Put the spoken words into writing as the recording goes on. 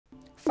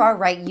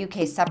far-right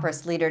UK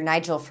separatist leader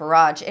Nigel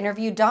Farage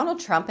interviewed Donald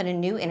Trump in a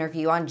new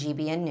interview on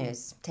GBN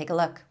News. Take a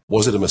look.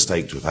 Was it a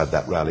mistake to have had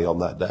that rally on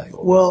that day?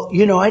 Well,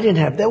 I didn't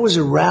have. That was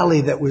a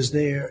rally that was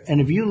there.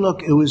 And if you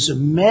look, it was a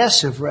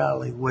massive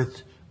rally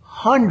with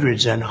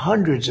hundreds and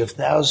hundreds of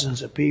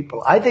thousands of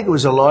people. I think it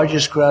was the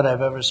largest crowd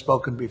I've ever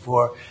spoken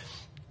before.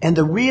 And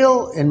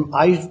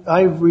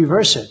I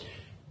reverse it.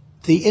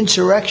 The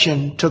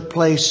insurrection took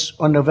place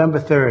on November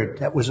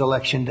 3rd. That was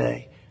Election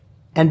Day.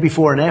 And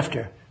before and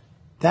after.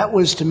 That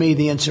was, to me,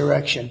 the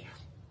insurrection.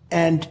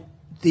 And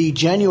the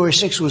January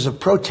 6th was a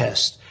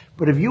protest.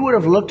 But if you would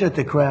have looked at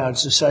the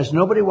crowds, the size,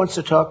 nobody wants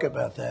to talk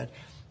about that.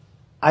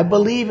 I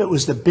believe it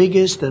was the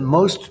biggest and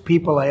most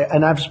people,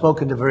 and I've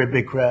spoken to very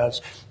big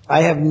crowds.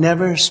 I have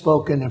never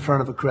spoken in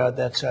front of a crowd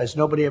that size.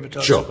 Nobody ever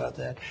talks about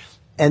that.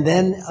 And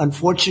then,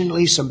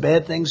 unfortunately, some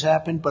bad things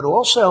happened, but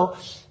also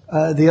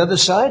the other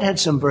side had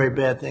some very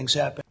bad things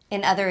happen.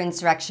 In other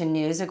insurrection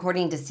news,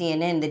 according to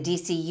CNN, the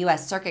D.C.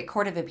 U.S. Circuit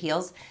Court of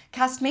Appeals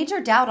cast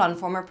major doubt on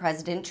former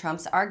President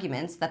Trump's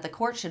arguments that the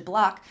court should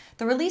block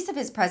the release of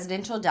his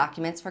presidential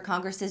documents for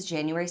Congress's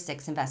January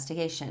 6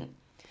 investigation.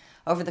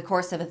 Over the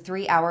course of a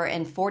 3-hour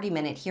and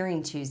 40-minute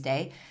hearing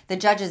Tuesday, the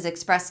judges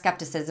expressed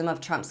skepticism of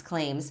Trump's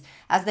claims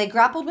as they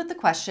grappled with the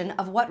question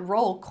of what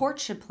role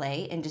courts should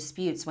play in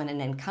disputes when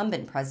an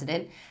incumbent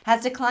president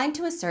has declined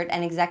to assert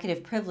an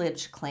executive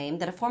privilege claim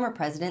that a former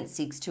president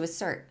seeks to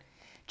assert.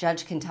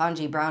 Judge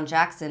Ketanji Brown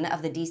Jackson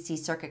of the D.C.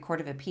 Circuit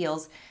Court of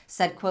Appeals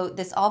said, quote,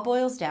 "This all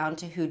boils down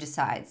to who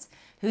decides.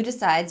 Who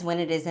decides when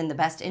it is in the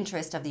best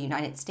interest of the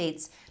United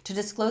States to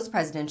disclose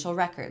presidential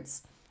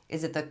records?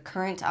 Is it the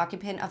current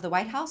occupant of the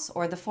White House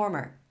or the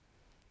former?"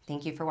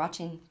 Thank you for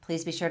watching.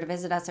 Please be sure to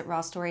visit us at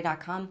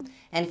rawstory.com.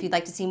 And if you'd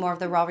like to see more of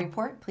the Raw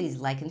Report, please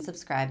like and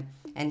subscribe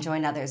and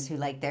join others who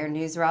like their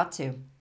news raw too.